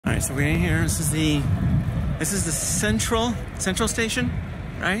right, so we're in here. This is the central station,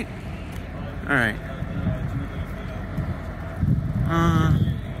 right? All right.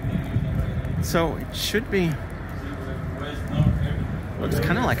 So it should be. Looks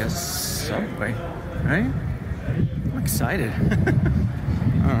kind of like a subway, right? I'm excited.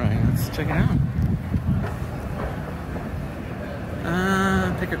 All right, let's check it out.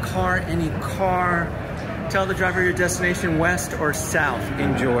 Pick a car, any car. Tell the driver your destination, west or south.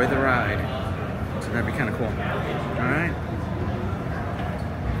 Enjoy the ride. So that'd be kind of cool. All right.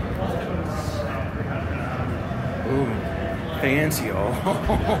 Ooh, fancy. Oh,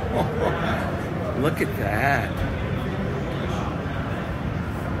 look at that.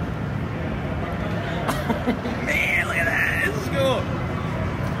 Oh, man, look at that. This is cool.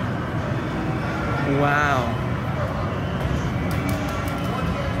 Wow.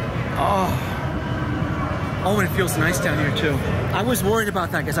 Oh, and it feels nice down here too. I was worried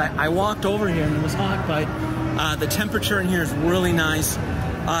about that because I walked over here and it was hot, but the temperature in here is really nice.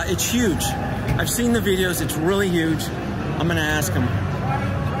 It's huge. I've seen the videos. It's really huge. I'm gonna ask him.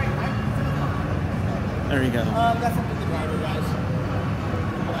 There you go. That's up to the driver,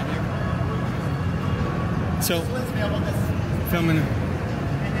 guys. So, filming.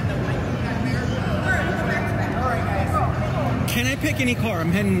 Can I pick any car? I'm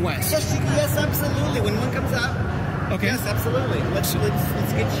heading west. Yes, absolutely. When one comes up. Okay. Yes, absolutely. Let's get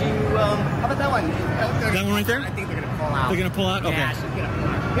you. How about that one? That one right there? I think they're gonna pull out. They're gonna pull out. Okay. Yeah, she's gonna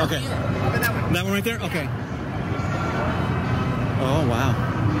pull out. Okay. How about that one? That one right there. Okay. Oh wow.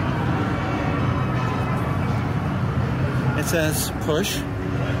 It says push.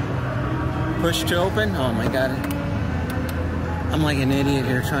 Push to open. Oh my god. I'm like an idiot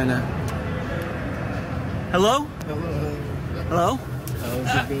here trying to. Hello? Hello?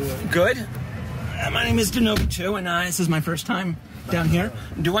 How's it going? Good. My name is Denobi too, and this is my first time down here.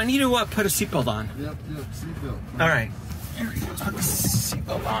 Do I need to put a seatbelt on? Yep, seatbelt. All right. Here we go. Let's put the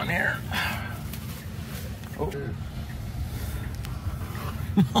seatbelt on here. Oh.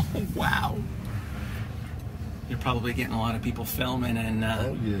 Oh, wow. You're probably getting a lot of people filming, and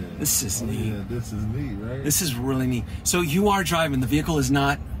oh, yeah. This is neat. Yeah, this is neat, right? This is really neat. So you are driving. The vehicle is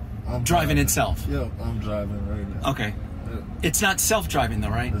not driving itself. Yep, I'm driving right now. Okay. Yep. It's not self-driving though,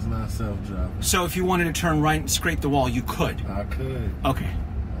 right? It's not self-driving. So if you wanted to turn right and scrape the wall, you could. I could. Okay.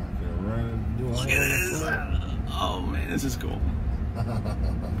 I could run and do Look at this. Oh man, this is cool.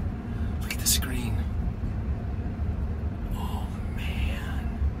 Look at the screen. Oh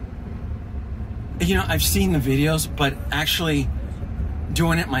man. You know, I've seen the videos, but actually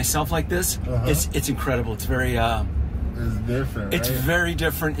doing it myself like this, it's incredible. It's very it's different, It's right? very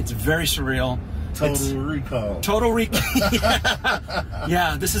different. It's very surreal. Total Recall. Total Recall.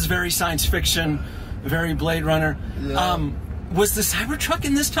 Yeah, this is very science fiction, very Blade Runner. Yeah. Was the Cybertruck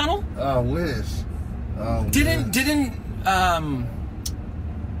in this tunnel? I wish. Didn't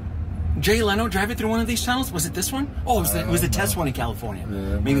Jay Leno drive it through one of these tunnels? Was it this one? Oh, it was the test one in California.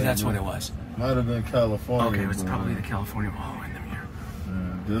 Yeah, maybe that's what it was. Might have been California. Okay, it was probably the California. Oh, in the mirror.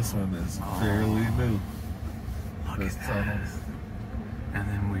 This one is fairly new. Look at that. And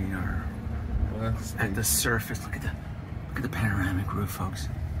then we are at the surface. Look at the panoramic roof, folks.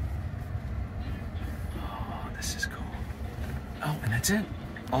 Oh, this is cool. Oh, and that's it.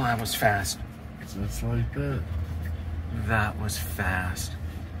 Oh, that was fast. Just like that. That was fast.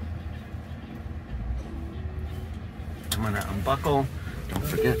 I'm gonna unbuckle. Don't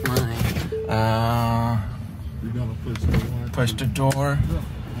forget my. You're gonna push the door.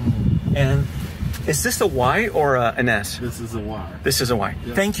 And is this a Y or an S? This is a Y. This is a Y.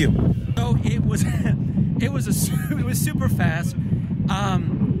 Yep. Thank you. So it was super fast.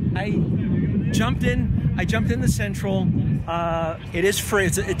 I jumped in the Central. It is free.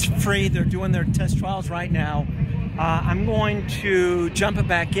 It's free. They're doing their test trials right now. I'm going to jump it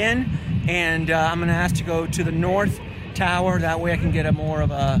back in, and I'm going to ask to go to the North Tower. That way I can get a more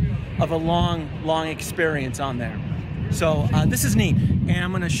of a long experience on there. So this is neat, and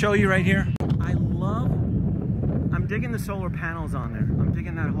I'm going to show you right here. I'm digging the solar panels on there. I'm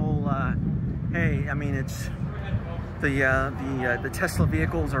digging that whole. Hey, I mean, it's the Tesla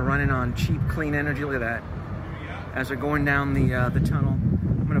vehicles are running on cheap, clean energy. Look at that. As they're going down the tunnel,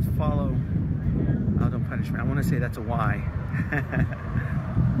 I'm gonna follow. Oh, don't punish me. I want to say that's a Y.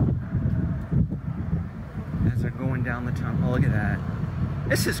 As they're going down the tunnel. Oh, look at that.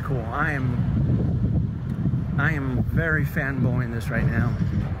 This is cool. I am very fanboying this right now.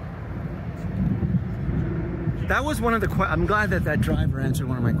 That was one of the I'm glad that driver answered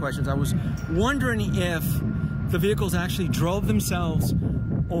one of my questions. I was wondering if the vehicles actually drove themselves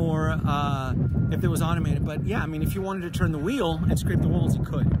or if it was automated. But yeah, I mean, if you wanted to turn the wheel and scrape the walls, you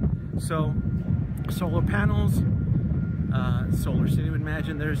could. So solar panels, Solar City would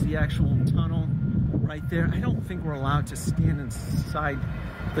imagine. There's the actual tunnel right there. I don't think we're allowed to stand inside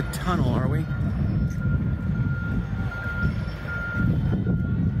the tunnel, are we?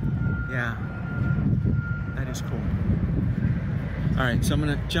 Yeah, that is cool. All right, so I'm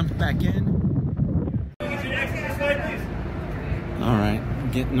gonna jump back in. All right,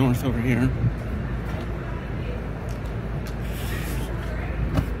 get north over here.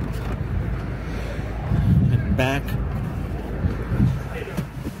 Heading back.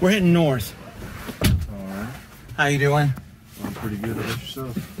 We're heading north. All right. How you doing? I'm pretty good. How about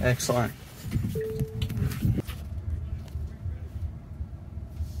yourself? Excellent.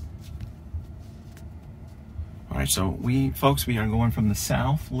 All right, so we are going from the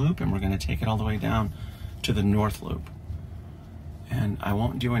south loop and we're going to take it all the way down to the north loop. And I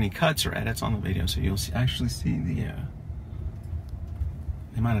won't do any cuts or edits on the video, so you'll actually see the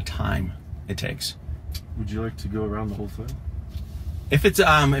amount of time it takes. Would you like to go around the whole thing? If it's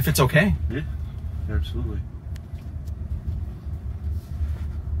okay. Yeah, absolutely.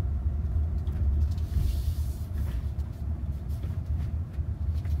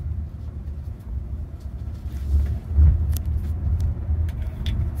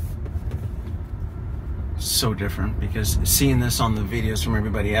 So different, because seeing this on the videos from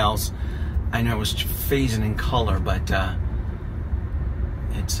everybody else, I know it was phasing in color, but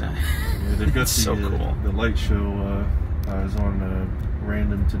it's yeah, they've got it's so cool. The light show. I was on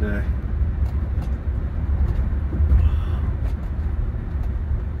random today.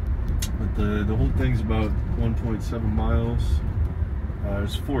 But the whole thing's about 1.7 miles.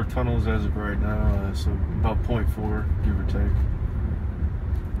 There's 4 tunnels as of right now, so about 0.4, give or take.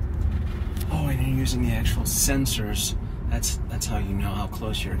 Oh, and you're using the actual sensors. That's how you know how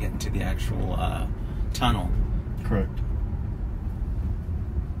close you're getting to the actual tunnel. Correct.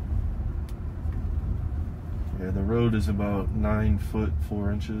 Yeah, the road is about 9 foot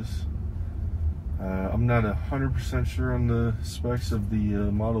 4 inches. I'm not 100% sure on the specs of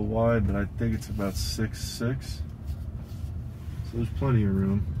the Model Y, but I think it's about 6'6". So there's plenty of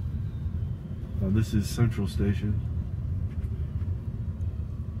room. This is Central Station.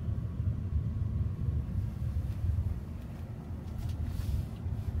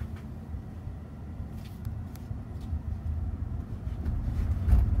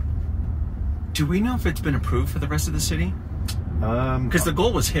 Do we know if it's been approved for the rest of the city? Because the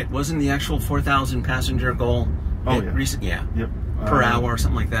goal was hit, wasn't the actual 4,000 passenger goal? Oh yeah. Yeah. Yep. Per hour or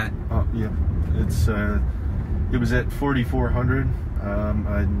something like that. Yeah. It was at 4,400.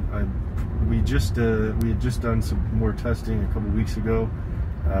 We had just done some more testing a couple weeks ago.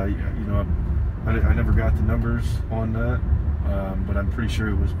 You know, I never got the numbers on that, but I'm pretty sure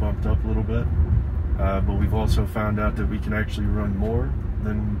it was bumped up a little bit. But we've also found out that we can actually run more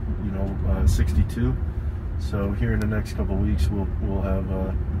than 62. So here in the next couple of weeks, we'll have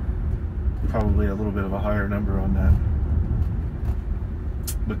probably a little bit of a higher number on that.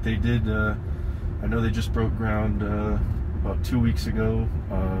 But they did. I know they just broke ground about 2 weeks ago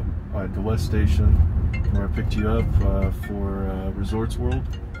at the West Station, where I picked you up for Resorts World.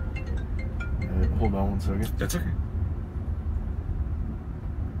 Hold on 1 second. That's okay.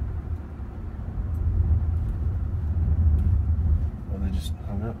 Oh, they just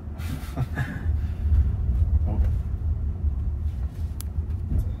hung up. Oh.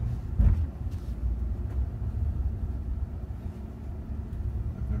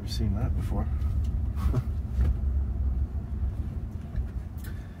 I've never seen that before.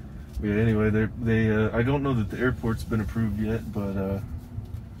 Yeah. Anyway, they I don't know that the airport's been approved yet, but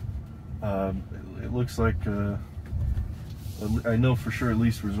it looks like I know for sure at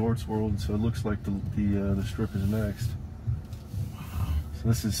least Resorts World, so it looks like the Strip is next. So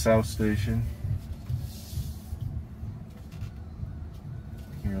this is South Station.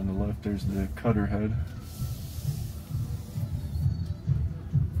 Here on the left, there's the Cutter Head.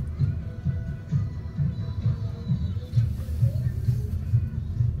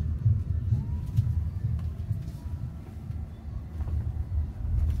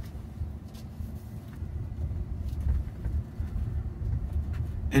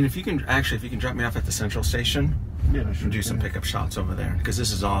 And if you can drop me off at the Central Station, Yeah, sure. do some pickup shots over there, because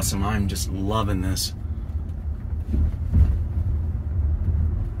this is awesome. I'm just loving this.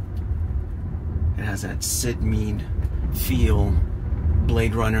 It has that Sid Mead feel,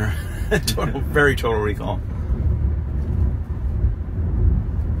 Blade Runner, very Total Recall.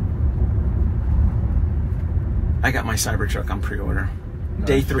 I got my Cybertruck on pre-order. Nice.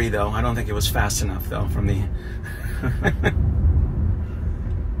 Day 3 though. I don't think it was fast enough though from the.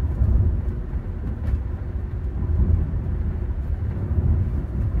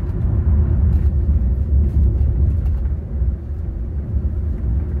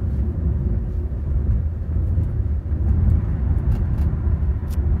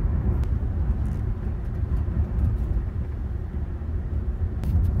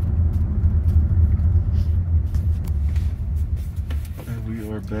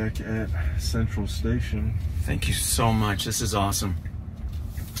 back at Central Station. Thank you so much. This is awesome.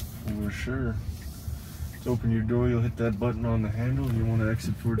 For sure. To open your door, you'll hit that button on the handle and you want to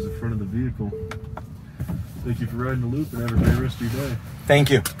exit towards the front of the vehicle. Thank you for riding the loop and have a great rest of your day. Thank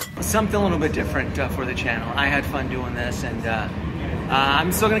you. Something a little bit different for the channel. I had fun doing this, and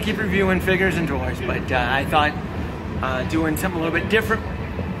I'm still going to keep reviewing figures and toys, but I thought doing something a little bit different,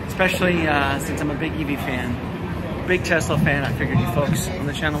 especially since I'm a big EV fan, big Tesla fan, I figured you folks on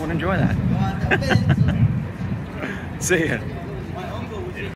the channel would enjoy that. See ya.